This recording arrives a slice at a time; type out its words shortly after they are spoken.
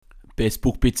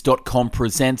BestBookBits.com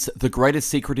presents The Greatest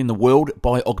Secret in the World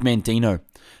by Mandino,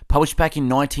 published back in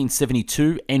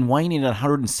 1972 and weighing in at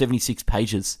 176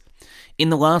 pages. In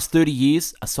the last 30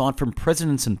 years, aside from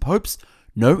presidents and popes,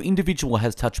 no individual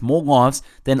has touched more lives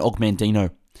than Mandino.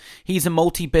 He is a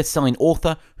multi-best-selling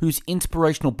author whose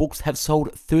inspirational books have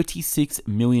sold 36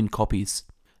 million copies.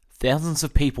 Thousands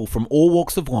of people from all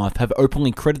walks of life have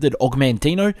openly credited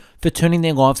Mandino for turning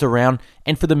their lives around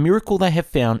and for the miracle they have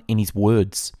found in his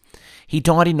words. He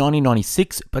died in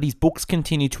 1996, but his books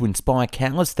continue to inspire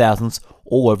countless thousands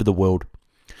all over the world.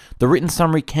 The written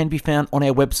summary can be found on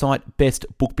our website,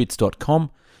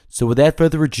 bestbookbits.com. So without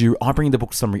further ado, I bring the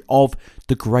book summary of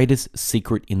The Greatest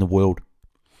Secret in the World.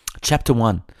 Chapter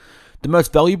 1. The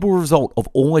most valuable result of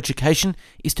all education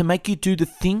is to make you do the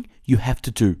thing you have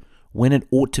to do, when it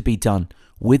ought to be done,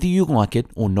 whether you like it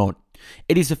or not.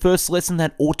 It is the first lesson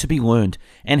that ought to be learned,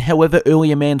 and however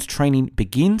early a man's training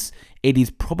begins, it is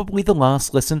probably the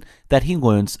last lesson that he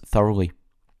learns thoroughly.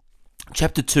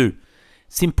 Chapter 2.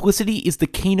 Simplicity is the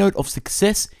keynote of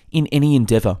success in any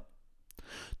endeavor.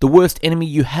 The worst enemy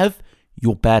you have,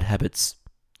 your bad habits.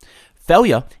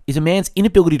 Failure is a man's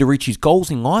inability to reach his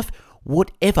goals in life,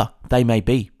 whatever they may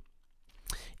be.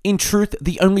 In truth,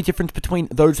 the only difference between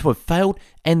those who have failed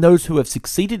and those who have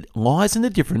succeeded lies in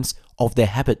the difference of their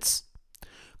habits.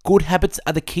 Good habits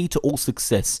are the key to all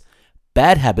success.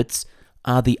 Bad habits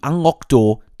are the unlocked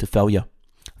door to failure.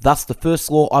 Thus, the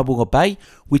first law I will obey,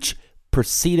 which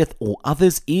precedeth all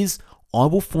others, is, I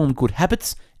will form good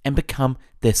habits and become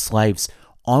their slaves.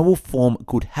 I will form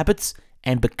good habits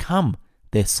and become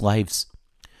their slaves.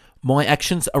 My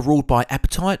actions are ruled by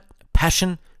appetite,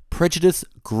 passion, prejudice,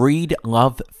 greed,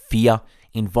 love, fear,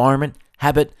 environment,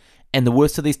 habit, and the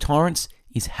worst of these tyrants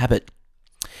is habit.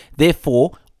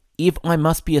 Therefore, if I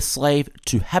must be a slave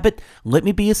to habit, let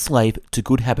me be a slave to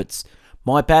good habits.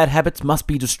 My bad habits must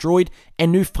be destroyed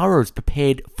and new furrows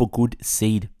prepared for good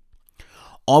seed.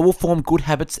 I will form good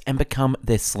habits and become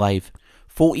their slave.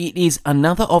 For it is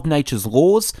another of nature's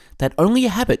laws that only a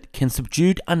habit can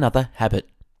subdue another habit.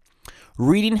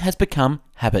 Reading has become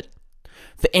habit.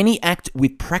 For any act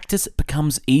with practice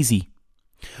becomes easy.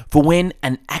 For when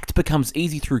an act becomes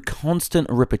easy through constant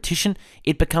repetition,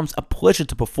 it becomes a pleasure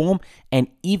to perform, and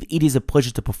if it is a pleasure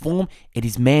to perform, it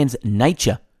is man's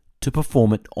nature to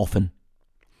perform it often.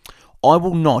 I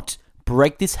will not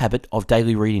break this habit of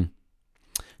daily reading.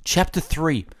 Chapter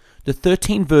 3. The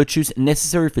 13 virtues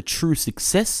necessary for true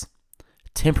success: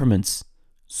 temperaments,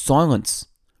 silence,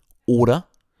 order,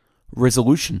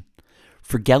 resolution,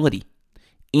 frugality,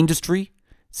 industry,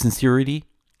 sincerity,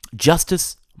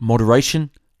 justice,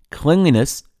 moderation,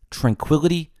 cleanliness,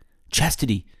 tranquility,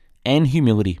 chastity, and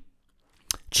humility.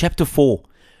 Chapter 4.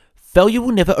 Failure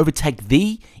will never overtake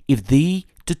thee if thee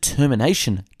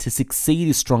determination to succeed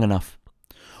is strong enough.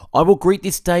 I will greet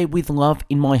this day with love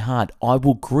in my heart. I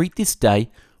will greet this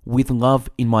day with love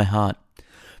in my heart.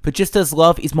 For just as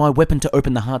love is my weapon to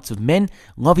open the hearts of men,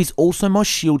 love is also my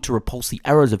shield to repulse the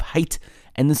arrows of hate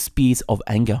and the spears of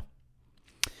anger.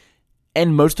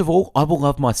 And most of all, I will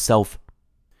love myself.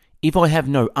 If I have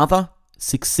no other,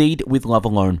 succeed with love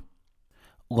alone.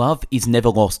 Love is never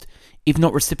lost. If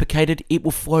not reciprocated, it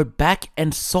will flow back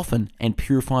and soften and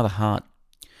purify the heart.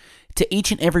 To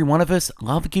each and every one of us,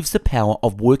 love gives the power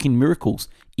of working miracles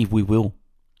if we will.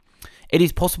 It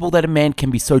is possible that a man can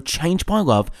be so changed by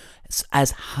love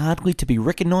as hardly to be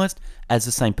recognized as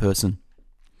the same person.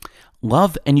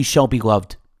 Love and you shall be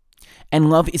loved. And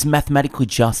love is mathematically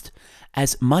just,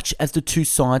 as much as the two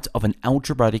sides of an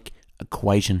algebraic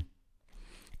equation.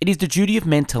 It is the duty of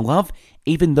men to love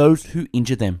even those who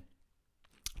injure them.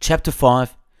 Chapter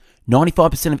 5.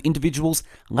 95% of individuals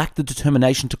lack the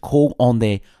determination to call on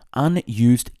their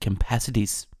unused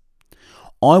capacities.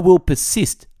 I will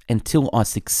persist until I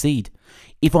succeed.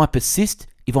 If I persist,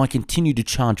 if I continue to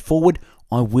charge forward,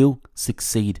 I will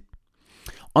succeed.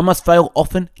 I must fail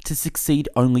often to succeed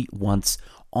only once.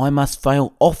 I must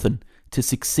fail often to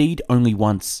succeed only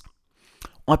once.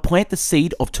 I plant the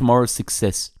seed of tomorrow's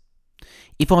success.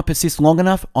 If I persist long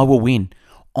enough, I will win.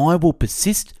 I will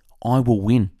persist, I will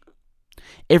win.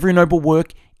 Every noble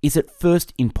work is at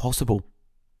first impossible.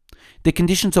 The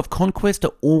conditions of conquest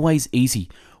are always easy.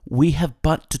 We have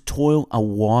but to toil a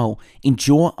while,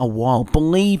 endure a while,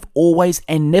 believe always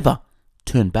and never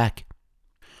turn back.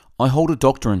 I hold a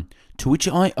doctrine to which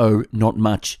I owe not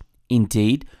much,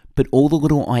 indeed, but all the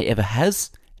little I ever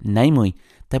has, namely,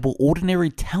 that by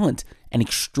ordinary talent and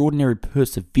extraordinary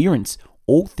perseverance,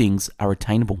 all things are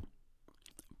attainable.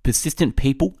 Persistent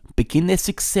people begin their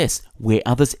success where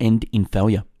others end in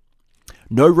failure.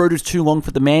 No road is too long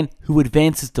for the man who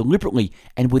advances deliberately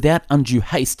and without undue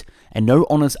haste, and no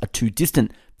honours are too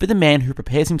distant for the man who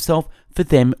prepares himself for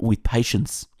them with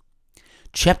patience.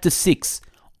 Chapter 6.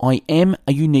 I am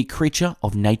a unique creature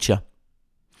of nature.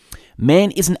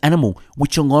 Man is an animal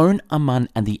which alone among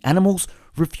the animals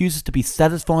refuses to be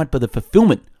satisfied by the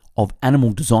fulfillment of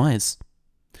animal desires.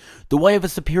 The way of a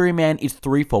superior man is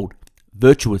threefold.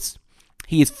 Virtuous,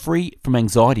 he is free from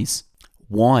anxieties.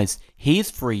 Wise, he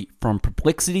is free from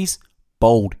perplexities.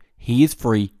 Bold, he is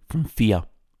free from fear.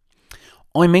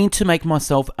 I mean to make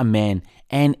myself a man,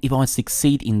 and if I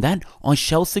succeed in that, I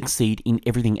shall succeed in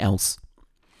everything else.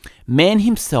 Man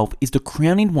himself is the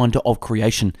crowning wonder of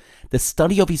creation, the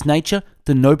study of his nature,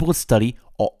 the noblest study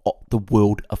the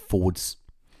world affords.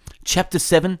 Chapter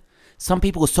 7. Some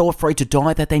people are so afraid to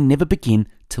die that they never begin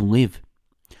to live.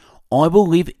 I will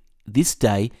live this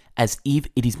day as if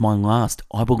it is my last.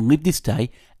 I will live this day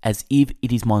as if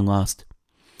it is my last.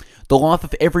 The life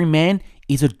of every man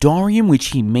is a diary in which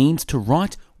he means to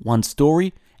write one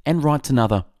story and writes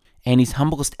another, and his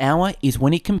humblest hour is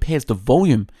when he compares the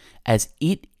volume as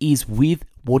it is with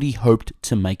what he hoped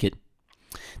to make it.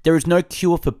 There is no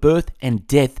cure for birth and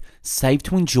death save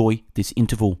to enjoy this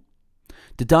interval.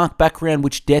 The dark background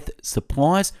which death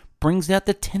supplies brings out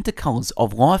the tender colours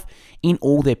of life in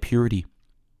all their purity.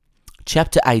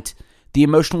 Chapter 8. The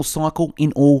emotional cycle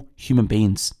in all human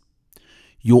beings.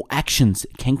 Your actions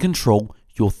can control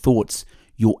your thoughts.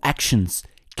 Your actions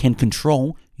can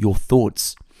control your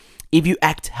thoughts. If you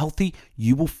act healthy,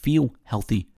 you will feel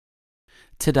healthy.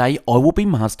 Today, I will be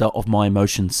master of my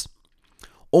emotions.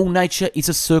 All nature is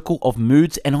a circle of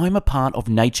moods, and I am a part of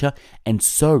nature, and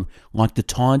so, like the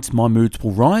tides, my moods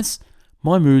will rise,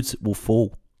 my moods will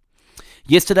fall.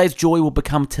 Yesterday's joy will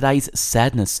become today's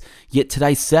sadness, yet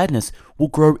today's sadness will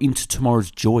grow into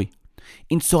tomorrow's joy.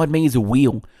 Inside me is a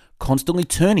wheel, constantly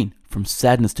turning from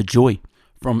sadness to joy,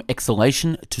 from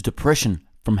exhalation to depression,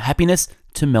 from happiness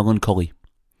to melancholy.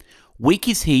 Weak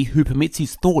is he who permits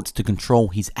his thoughts to control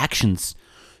his actions.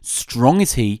 Strong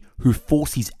is he who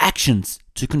forces his actions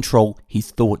to control his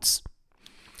thoughts.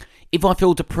 If I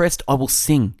feel depressed, I will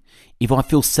sing. If I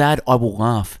feel sad, I will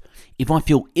laugh. If I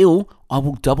feel ill, I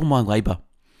will double my labour.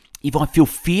 If I feel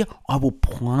fear, I will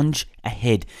plunge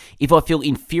ahead. If I feel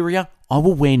inferior, I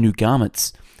will wear new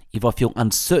garments. If I feel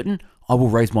uncertain, I will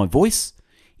raise my voice.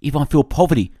 If I feel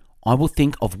poverty, I will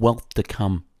think of wealth to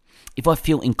come. If I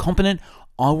feel incompetent,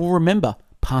 I will remember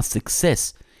past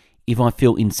success. If I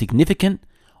feel insignificant,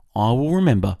 I will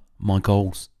remember my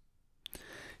goals.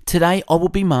 Today, I will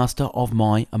be master of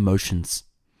my emotions.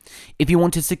 If you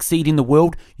want to succeed in the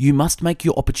world, you must make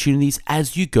your opportunities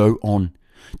as you go on.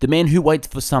 The man who waits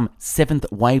for some seventh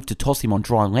wave to toss him on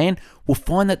dry land will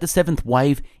find that the seventh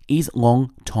wave is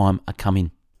long time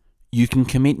a-coming. You can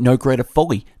commit no greater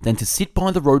folly than to sit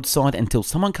by the roadside until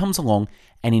someone comes along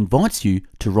and invites you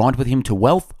to ride with him to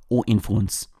wealth or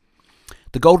influence.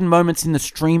 The golden moments in the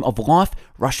stream of life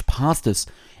rush past us,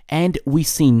 and we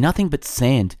see nothing but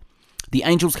sand. The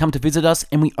angels come to visit us,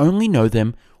 and we only know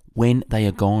them when they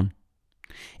are gone.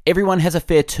 Everyone has a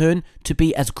fair turn to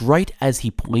be as great as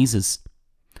he pleases.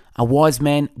 A wise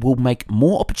man will make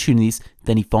more opportunities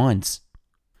than he finds.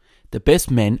 The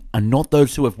best men are not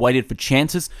those who have waited for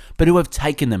chances, but who have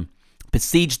taken them,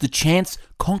 besieged the chance,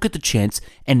 conquered the chance,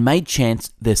 and made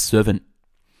chance their servant.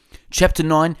 Chapter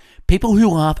 9. People who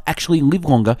laugh actually live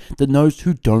longer than those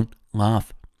who don't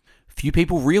laugh. Few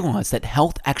people realize that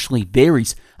health actually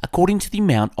varies according to the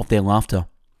amount of their laughter.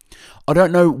 I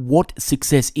don't know what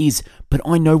success is, but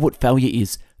I know what failure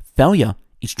is. Failure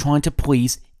is trying to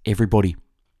please everybody.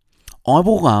 I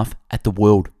will laugh at the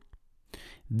world.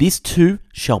 This too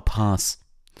shall pass.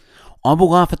 I will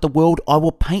laugh at the world. I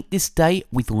will paint this day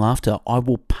with laughter. I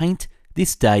will paint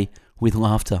this day with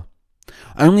laughter.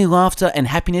 Only laughter and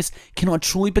happiness cannot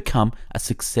truly become a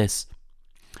success.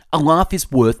 A laugh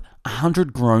is worth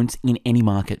 100 groans in any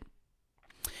market.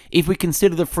 If we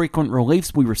consider the frequent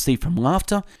reliefs we receive from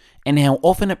laughter and how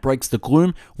often it breaks the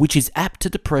gloom which is apt to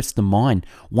depress the mind,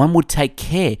 one would take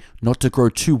care not to grow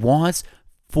too wise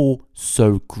for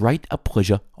so great a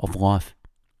pleasure of life.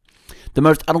 The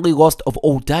most utterly lost of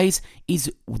all days is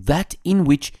that in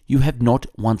which you have not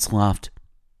once laughed.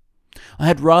 I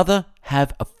had rather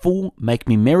have a fool make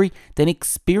me merry than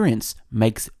experience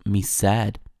makes me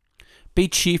sad. Be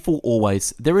cheerful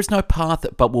always. There is no path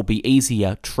but will be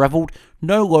easier travelled,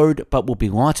 no load but will be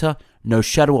lighter, no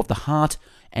shadow of the heart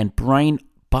and brain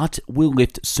but will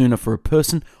lift sooner for a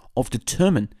person of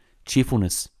determined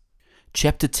cheerfulness.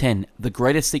 Chapter 10. The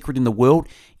greatest secret in the world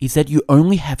is that you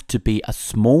only have to be a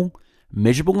small,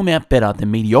 measurable amount better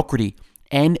than mediocrity,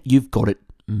 and you've got it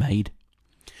made.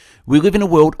 We live in a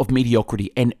world of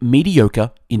mediocrity and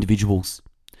mediocre individuals.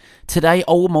 Today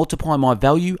I will multiply my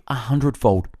value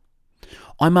 100-fold.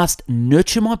 I must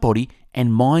nurture my body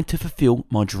and mind to fulfill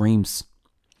my dreams.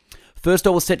 First, I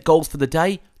will set goals for the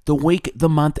day, the week, the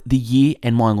month, the year,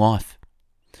 and my life.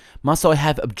 Must I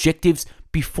have objectives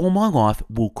before my life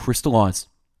will crystallize?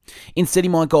 In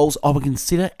setting my goals, I will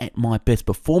consider at my best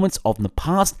performance of the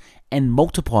past and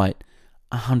multiply it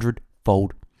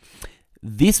 100-fold.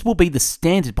 This will be the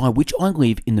standard by which I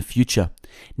live in the future.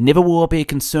 Never will I be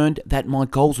concerned that my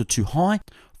goals are too high,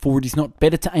 for it is not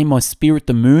better to aim my spear at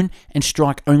the moon and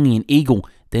strike only an eagle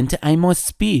than to aim my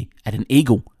spear at an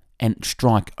eagle and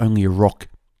strike only a rock.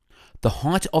 The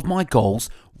height of my goals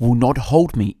will not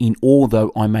hold me in awe,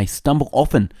 though I may stumble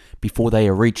often before they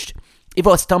are reached. If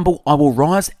I stumble, I will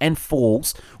rise, and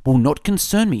falls will not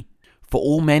concern me, for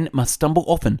all men must stumble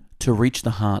often to reach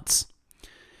the hearts.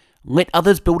 Let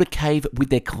others build a cave with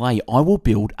their clay, I will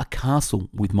build a castle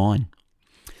with mine.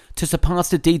 To surpass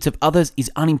the deeds of others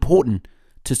is unimportant,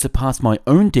 to surpass my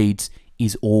own deeds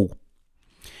is all.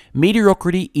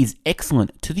 Mediocrity is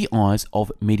excellent to the eyes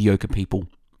of mediocre people.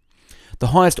 The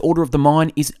highest order of the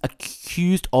mind is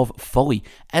accused of folly,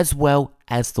 as well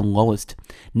as the lowest.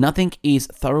 Nothing is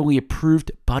thoroughly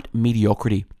approved but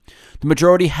mediocrity. The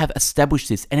majority have established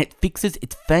this, and it fixes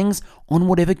its fangs on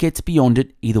whatever gets beyond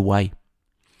it either way.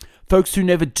 Folks who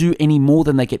never do any more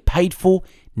than they get paid for,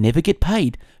 never get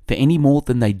paid for any more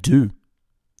than they do.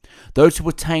 Those who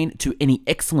attain to any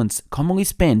excellence commonly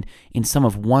spend in some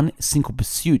of one single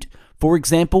pursuit, for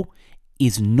example,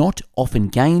 is not often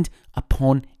gained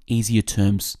upon easier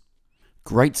terms.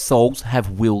 Great souls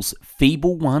have wills,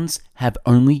 feeble ones have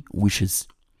only wishes.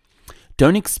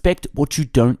 Don't expect what you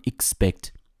don't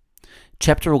expect.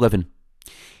 Chapter 11.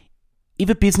 If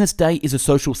a business day is a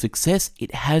social success,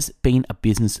 it has been a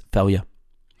business failure.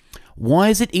 Why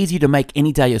is it easier to make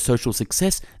any day a social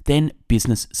success than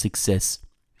business success?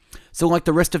 So like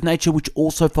the rest of nature, which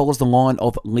also follows the line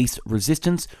of least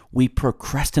resistance, we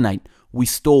procrastinate, we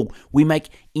stall, we make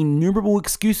innumerable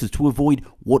excuses to avoid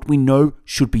what we know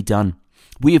should be done.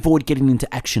 We avoid getting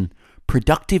into action,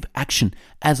 productive action,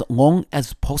 as long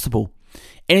as possible.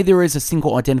 And if there is a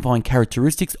single identifying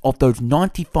characteristic of those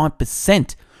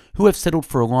 95% who have settled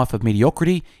for a life of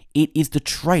mediocrity, it is the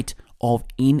trait of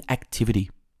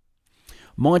inactivity.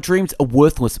 My dreams are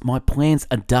worthless, my plans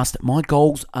are dust, my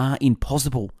goals are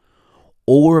impossible.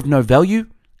 All are of no value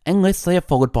unless they are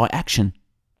followed by action.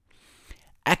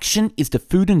 Action is the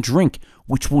food and drink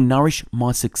which will nourish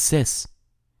my success.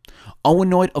 I will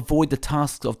not avoid the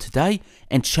tasks of today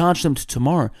and charge them to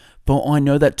tomorrow, for I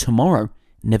know that tomorrow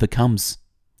never comes.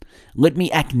 Let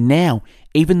me act now,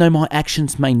 even though my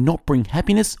actions may not bring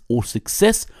happiness or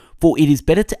success, for it is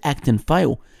better to act and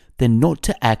fail than not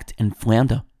to act and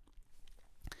flounder.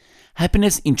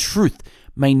 Happiness in truth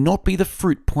may not be the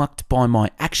fruit plucked by my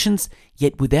actions,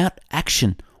 yet without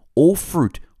action, all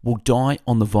fruit will die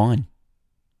on the vine.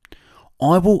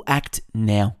 I will act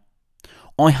now.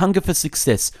 I hunger for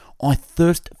success. I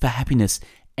thirst for happiness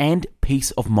and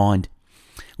peace of mind.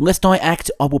 Lest I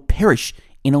act, I will perish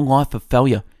in a life of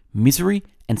failure, misery,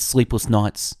 and sleepless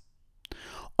nights.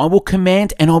 I will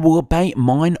command and I will obey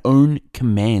mine own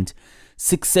command.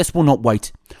 Success will not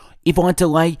wait. If I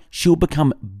delay, she will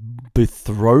become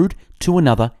betrothed to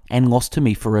another and lost to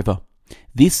me forever.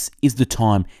 This is the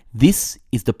time. This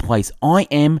is the place. I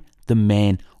am the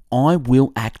man. I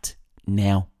will act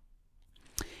now.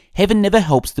 Heaven never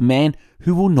helps the man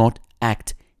who will not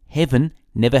act. Heaven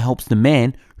never helps the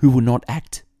man who will not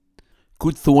act.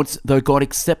 Good thoughts, though God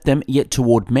accept them, yet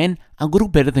toward men, are little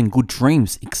better than good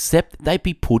dreams, except they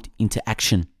be put into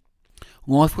action.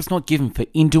 Life was not given for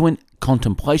indolent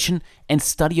contemplation and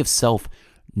study of self,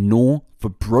 nor for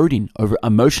brooding over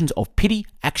emotions of pity.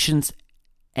 Actions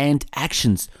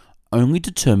only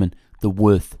determine the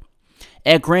worth.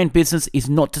 Our grand business is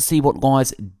not to see what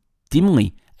lies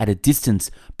dimly at a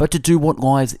distance, but to do what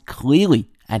lies clearly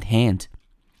at hand.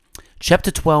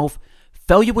 Chapter 12.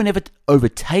 Failure will never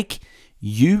overtake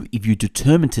you if you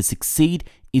determine to succeed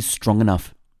is strong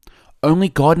enough. Only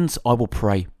guidance I will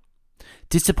pray.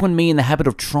 Discipline me in the habit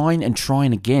of trying and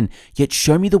trying again, yet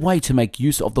show me the way to make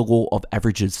use of the law of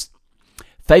averages.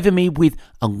 Favor me with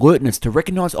alertness to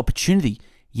recognize opportunity,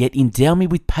 yet endow me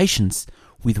with patience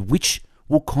with which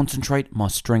will concentrate my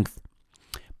strength.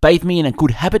 Bathe me in a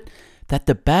good habit that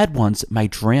the bad ones may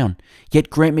drown, yet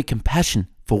grant me compassion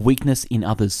for weakness in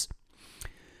others.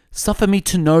 Suffer me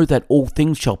to know that all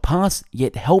things shall pass,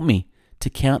 yet help me to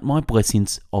count my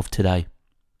blessings of today.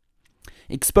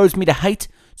 Expose me to hate,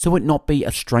 so it not be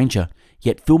a stranger,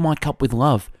 yet fill my cup with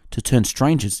love to turn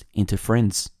strangers into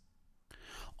friends.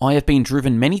 I have been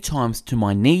driven many times to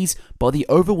my knees by the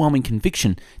overwhelming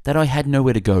conviction that I had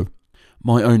nowhere to go.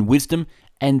 My own wisdom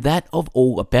and that of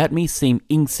all about me seem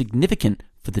insignificant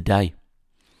for the day.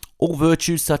 All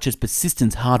virtues such as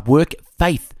persistence, hard work,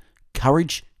 faith,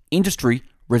 courage, industry,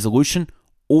 resolution,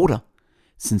 order,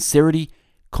 sincerity,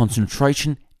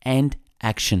 concentration, and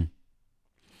action.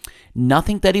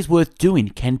 Nothing that is worth doing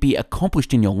can be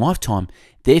accomplished in your lifetime.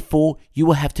 Therefore, you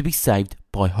will have to be saved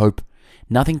by hope.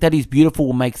 Nothing that is beautiful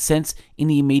will make sense in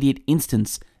the immediate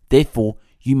instance. Therefore,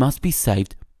 you must be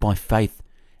saved by faith.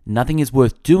 Nothing is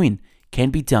worth doing can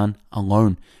be done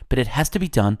alone, but it has to be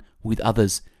done with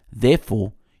others.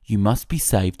 Therefore, you must be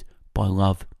saved by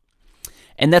love.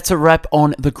 And that's a wrap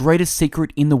on The Greatest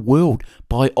Secret in the World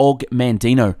by Og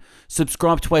Mandino.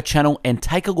 Subscribe to our channel and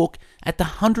take a look at the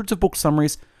hundreds of book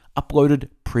summaries uploaded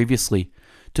previously.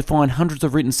 To find hundreds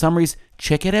of written summaries,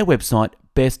 check out our website,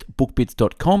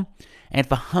 bestbookbits.com. And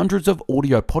for hundreds of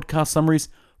audio podcast summaries,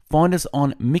 find us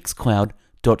on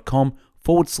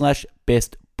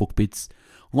mixcloud.com/bestbookbits.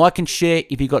 Like and share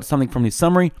if you got something from this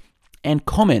summary, and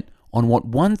comment on what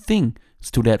one thing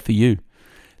stood out for you.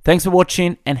 Thanks for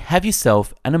watching, and have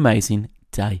yourself an amazing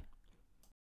day.